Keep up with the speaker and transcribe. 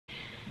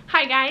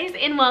Hi guys,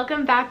 and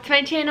welcome back to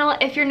my channel.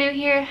 If you're new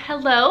here,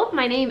 hello,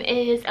 my name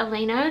is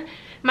Elena.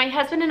 My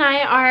husband and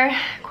I are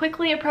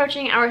quickly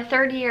approaching our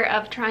third year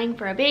of trying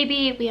for a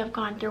baby. We have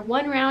gone through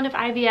one round of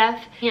IVF,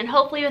 and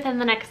hopefully within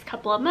the next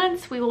couple of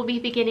months we will be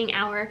beginning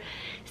our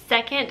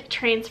second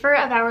transfer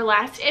of our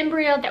last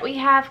embryo that we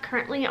have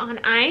currently on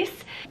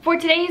ice. For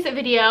today's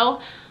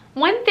video,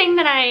 one thing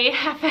that I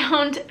have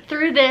found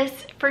through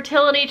this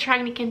fertility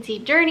trying to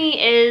conceive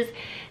journey is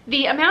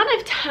the amount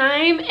of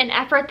time and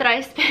effort that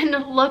I spend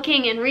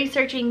looking and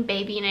researching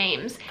baby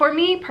names. For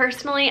me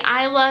personally,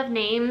 I love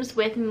names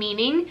with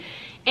meaning,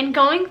 and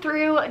going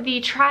through the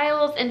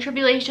trials and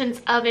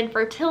tribulations of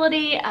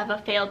infertility, of a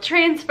failed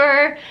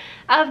transfer,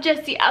 of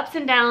just the ups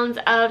and downs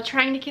of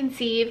trying to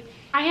conceive,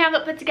 I have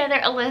put together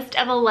a list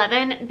of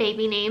 11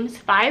 baby names,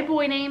 5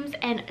 boy names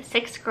and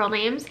 6 girl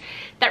names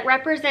that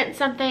represent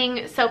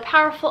something so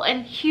powerful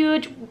and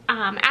huge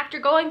after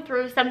going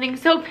through something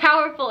so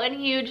powerful and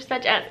huge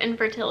such as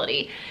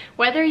infertility.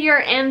 Whether you're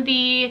in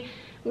the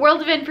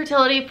world of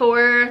infertility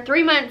for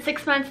 3 months,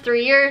 6 months,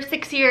 3 years,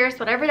 6 years,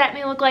 whatever that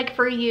may look like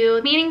for you,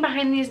 the meaning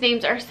behind these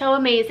names are so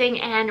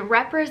amazing and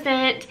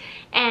represent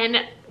and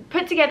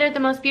put together the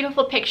most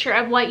beautiful picture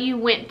of what you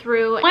went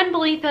through. One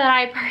belief that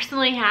I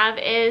personally have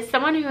is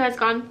someone who has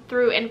gone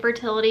through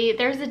infertility,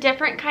 there's a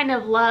different kind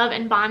of love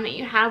and bond that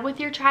you have with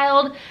your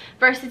child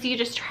versus you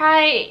just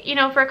try,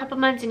 for a couple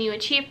months and you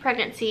achieve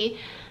pregnancy.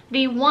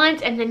 The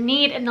want and the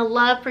need and the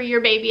love for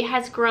your baby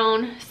has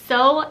grown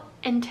so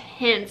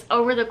intense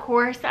over the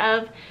course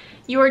of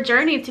your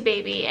journey to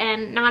baby,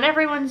 and not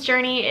everyone's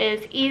journey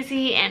is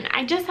easy, and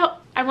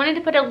I wanted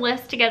to put a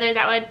list together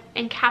that would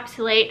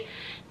encapsulate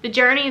the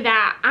journey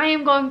that I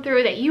am going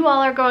through, that you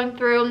all are going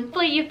through.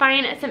 Hopefully you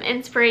find some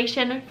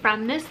inspiration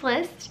from this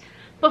list.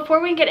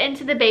 Before we get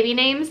into the baby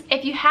names,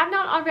 if you have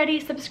not already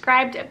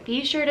subscribed,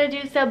 be sure to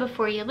do so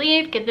before you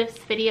leave. Give this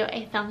video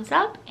a thumbs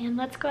up, and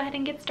let's go ahead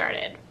and get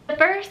started. The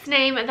first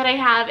name that I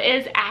have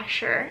is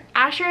Asher.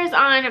 Asher is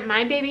on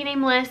my baby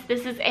name list.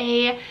 This is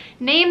a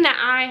name that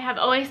I have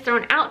always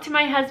thrown out to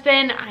my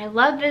husband. I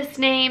love this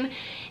name.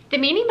 The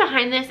meaning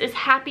behind this is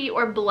happy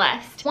or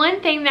blessed. One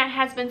thing that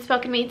has been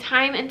spoken to me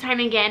time and time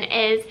again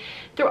is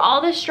through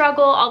all the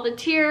struggle, all the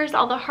tears,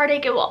 all the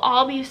heartache, it will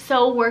all be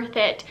so worth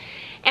it.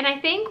 And I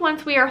think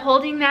once we are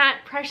holding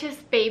that precious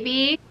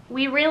baby,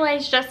 we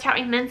realize just how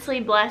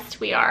immensely blessed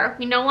we are.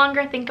 We no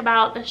longer think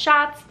about the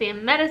shots, the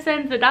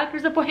medicines, the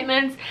doctor's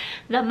appointments,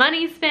 the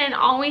money spent.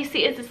 All we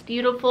see is this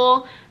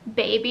beautiful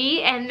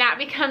baby, and that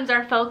becomes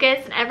our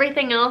focus, and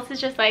everything else is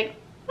just like,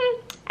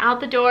 out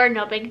the door,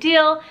 no big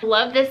deal.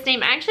 Love this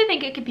name. I actually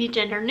think it could be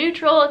gender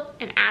neutral,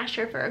 an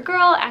Asher for a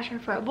girl, Asher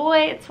for a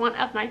boy. It's one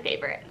of my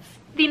favorites.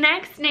 The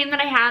next name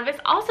that I have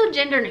is also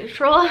gender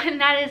neutral,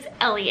 and that is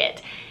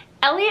Elliot.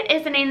 Elliot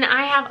is a name that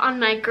I have on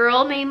my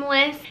girl name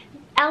list.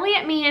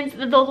 Elliot means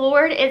the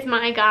Lord is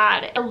my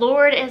God. The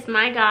Lord is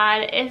my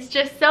God. It's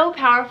just so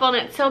powerful,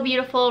 and it's so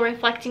beautiful,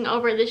 reflecting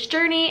over this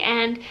journey,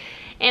 and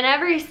in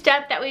every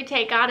step that we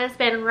take, God has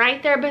been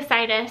right there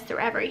beside us through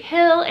every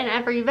hill and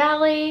every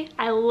valley.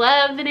 I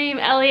love the name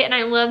Elliot, and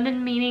I love the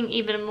meaning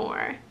even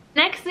more.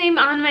 Next name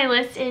on my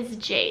list is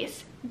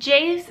Jace.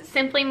 Jace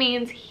simply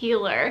means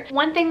healer.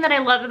 One thing that I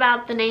love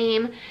about the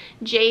name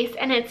Jace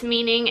and its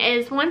meaning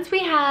is once we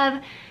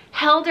have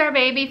held our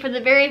baby for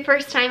the very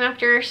first time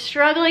after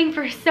struggling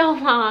for so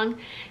long,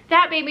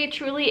 that baby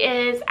truly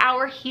is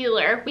our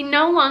healer. We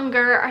no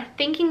longer are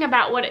thinking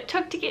about what it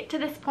took to get to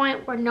this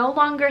point. We're no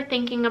longer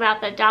thinking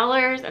about the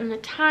dollars and the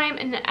time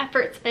and the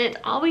effort spent.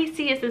 All we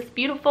see is this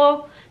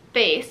beautiful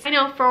face. I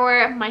know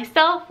for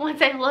myself,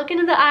 once I look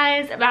into the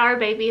eyes of our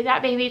baby,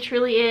 that baby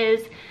truly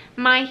is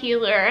my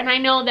healer. And I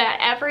know that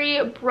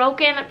every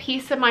broken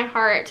piece of my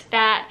heart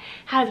that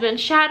has been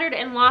shattered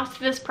and lost to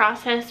this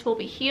process will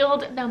be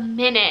healed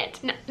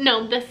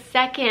the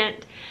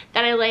second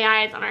that I lay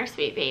eyes on our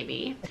sweet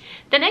baby.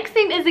 The next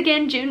name is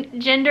again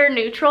gender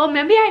neutral.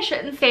 Maybe I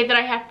shouldn't say that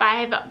I have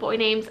 5 boy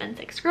names and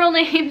 6 girl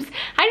names.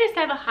 I just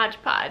have a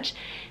hodgepodge.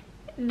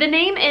 The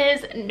name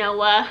is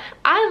Noah.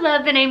 I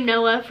love the name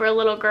Noah for a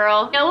little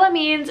girl. Noah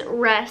means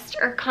rest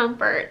or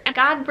comfort. And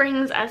God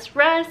brings us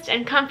rest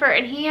and comfort,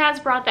 and he has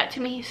brought that to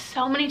me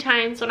so many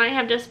times when I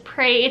have just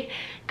prayed,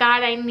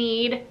 God, I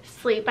need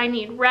sleep, I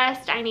need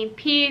rest, I need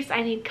peace,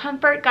 I need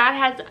comfort. God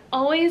has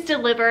always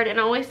delivered and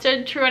always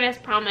stood true in his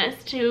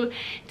promise to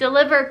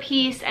deliver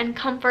peace and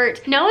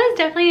comfort. Noah is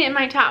definitely in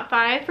my top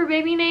 5 for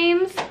baby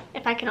names,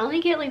 if I can only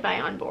get Levi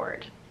on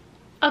board.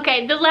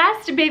 Okay, the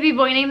last baby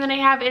boy name that I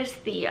have is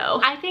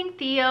Theo. I think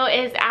Theo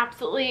is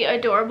absolutely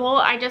adorable.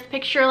 I just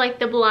picture like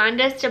the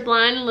blondest of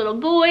blonde little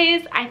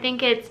boys. I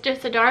think it's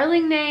just a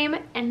darling name,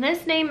 and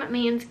this name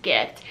means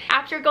gift.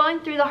 After going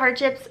through the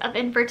hardships of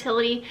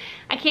infertility,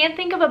 I can't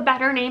think of a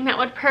better name that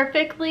would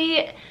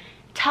perfectly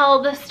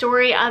tell the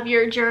story of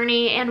your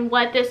journey and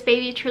what this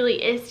baby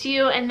truly is to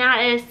you, and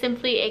that is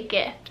simply a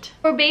gift.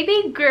 For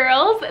baby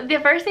girls, the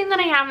first name that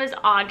I have is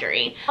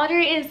Audrey.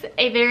 Audrey is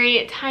a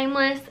very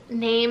timeless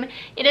name.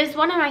 It is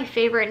one of my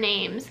favorite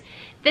names.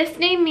 This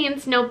name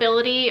means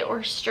nobility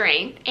or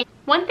strength.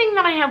 One thing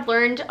that I have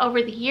learned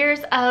over the years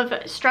of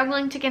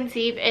struggling to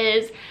conceive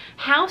is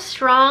how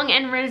strong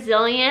and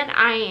resilient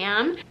I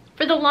am.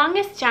 For the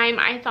longest time,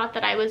 I thought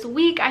that I was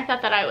weak, I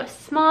thought that I was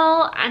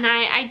small, and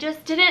I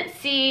just didn't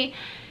see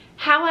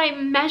how I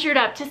measured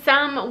up to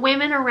some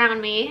women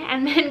around me.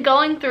 And then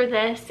going through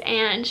this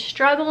and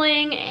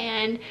struggling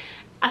and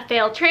a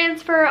failed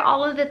transfer,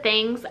 all of the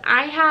things,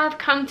 I have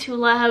come to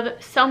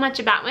love so much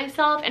about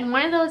myself, and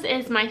one of those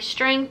is my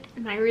strength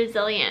and my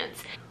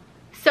resilience.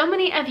 So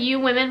many of you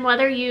women,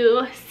 whether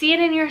you see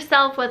it in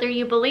yourself, whether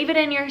you believe it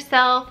in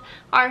yourself,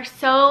 are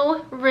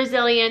so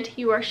resilient.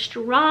 You are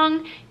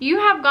strong. You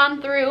have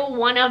gone through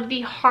one of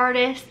the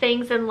hardest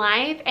things in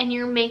life and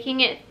you're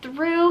making it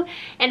through.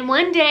 And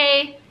one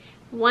day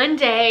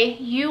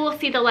you will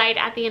see the light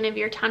at the end of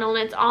your tunnel,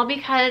 and it's all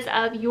because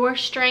of your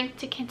strength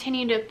to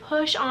continue to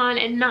push on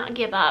and not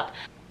give up.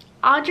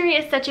 Audrey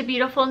is such a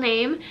beautiful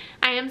name.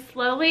 I am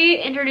slowly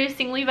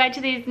introducing Levi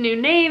to these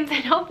new names,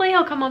 and hopefully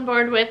he'll come on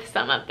board with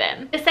some of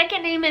them. The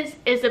second name is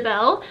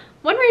Isabel.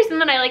 One reason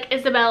that I like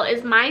Isabel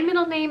is my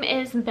middle name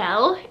is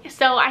Belle,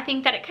 so I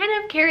think that it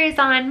kind of carries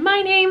on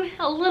my name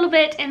a little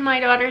bit in my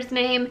daughter's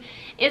name,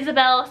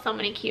 Isabel. So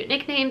many cute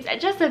nicknames,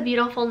 just a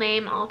beautiful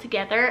name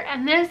altogether.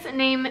 And this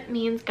name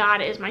means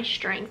God is my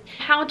strength.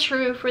 How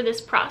true for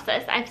this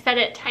process. I've said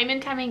it time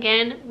and time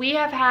again. We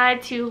have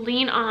had to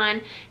lean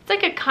on, it's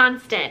like a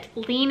constant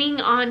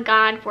leaning on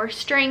God for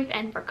strength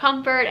and for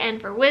comfort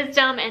and for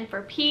wisdom and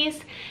for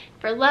peace,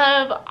 for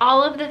love,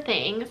 all of the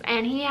things,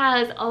 and he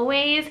has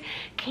always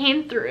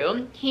came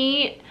through.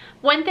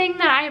 One thing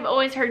that I've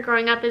always heard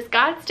growing up is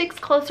God sticks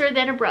closer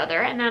than a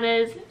brother, and that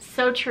is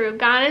so true.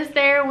 God is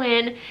there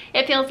when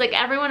it feels like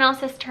everyone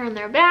else has turned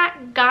their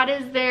back. God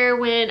is there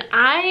when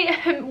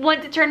I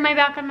want to turn my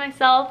back on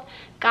myself.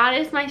 God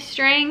is my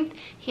strength.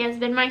 He has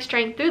been my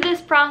strength through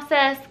this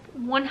process,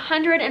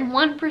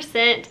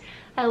 101%.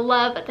 I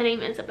love the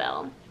name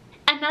Isabel.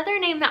 Another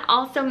name that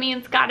also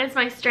means God is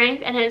my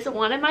strength and is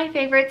one of my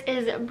favorites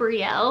is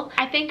Brielle.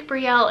 I think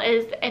Brielle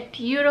is a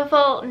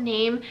beautiful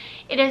name.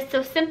 It is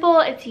so simple,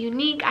 it's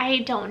unique. I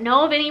don't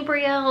know of any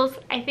Brielles.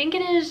 I think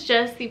it is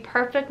just the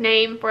perfect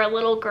name for a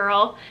little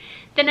girl.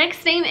 The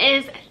next name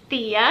is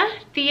Thea.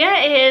 Thea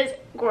is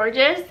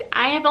gorgeous.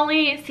 I have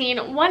only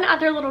seen one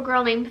other little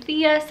girl named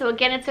Thea, so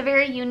again, it's a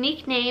very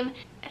unique name.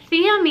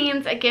 Thea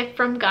means a gift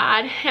from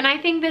God, and I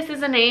think this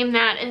is a name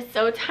that is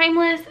so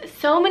timeless.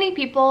 So many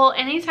people,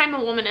 anytime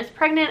a woman is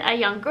pregnant, a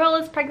young girl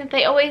is pregnant,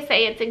 they always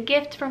say it's a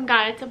gift from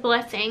God, it's a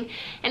blessing.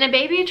 And a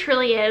baby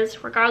truly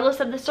is, regardless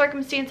of the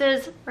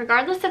circumstances,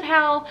 regardless of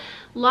how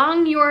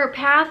long your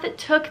path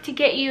took to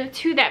get you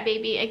to that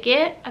baby.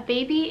 A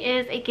baby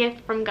is a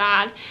gift from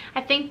God.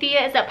 I think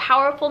Thea is a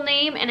powerful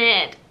name, and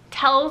it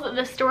tells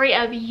the story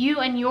of you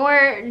and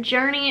your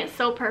journey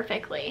so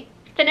perfectly.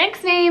 The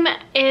next name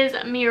is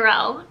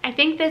Mirel. I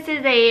think this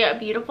is a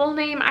beautiful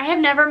name. I have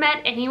never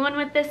met anyone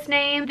with this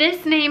name.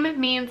 This name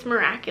means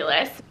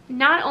miraculous.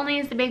 Not only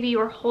is the baby you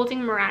are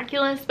holding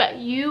miraculous, but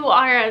you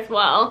are as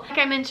well. Like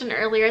I mentioned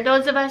earlier,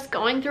 those of us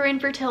going through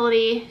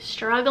infertility,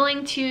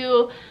 struggling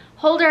to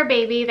hold our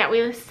baby that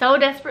we so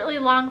desperately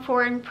long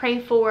for and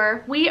pray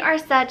for, we are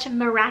such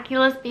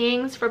miraculous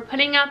beings for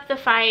putting up the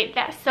fight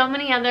that so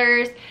many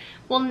others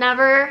will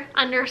never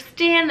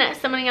understand, that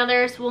so many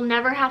others will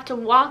never have to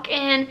walk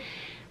in.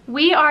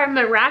 We are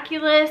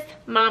miraculous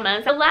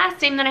mamas. The last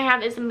name that I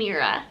have is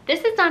Mira.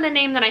 This is not a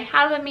name that I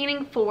have a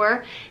meaning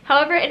for.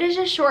 However, it is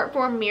just short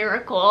for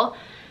miracle.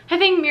 I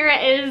think Mira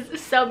is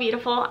so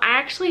beautiful. I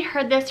actually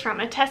heard this from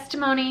a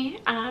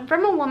testimony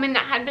from a woman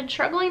that had been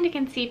struggling to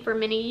conceive for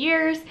many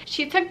years.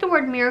 She took the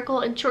word miracle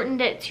and shortened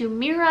it to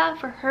Mira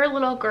for her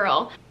little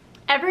girl.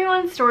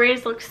 Everyone's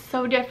stories look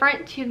so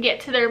different to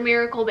get to their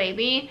miracle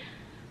baby.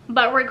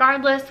 But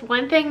regardless,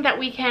 one thing that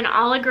we can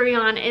all agree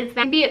on is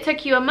that maybe it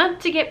took you a month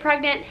to get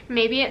pregnant,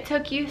 maybe it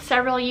took you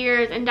several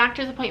years and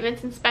doctor's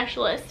appointments and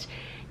specialists.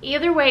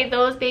 Either way,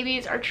 those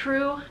babies are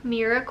true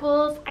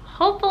miracles.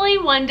 Hopefully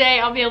one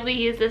day I'll be able to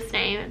use this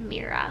name,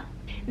 Mira.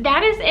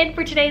 That is it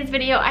for today's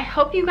video. I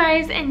hope you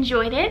guys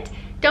enjoyed it.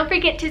 Don't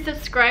forget to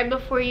subscribe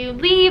before you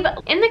leave.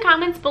 In the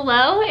comments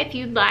below, if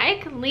you'd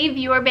like, leave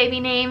your baby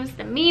names,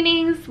 the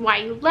meanings, why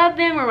you love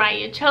them or why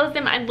you chose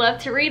them. I'd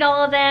love to read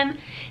all of them.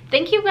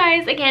 Thank you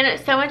guys again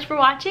so much for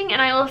watching,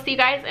 and I will see you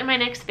guys in my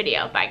next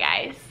video. Bye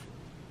guys.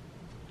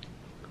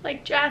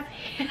 Like Jazzy.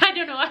 I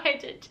don't know why I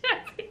did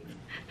Jazzy.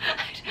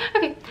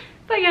 Okay,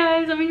 bye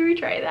guys. Let me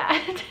retry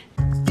that.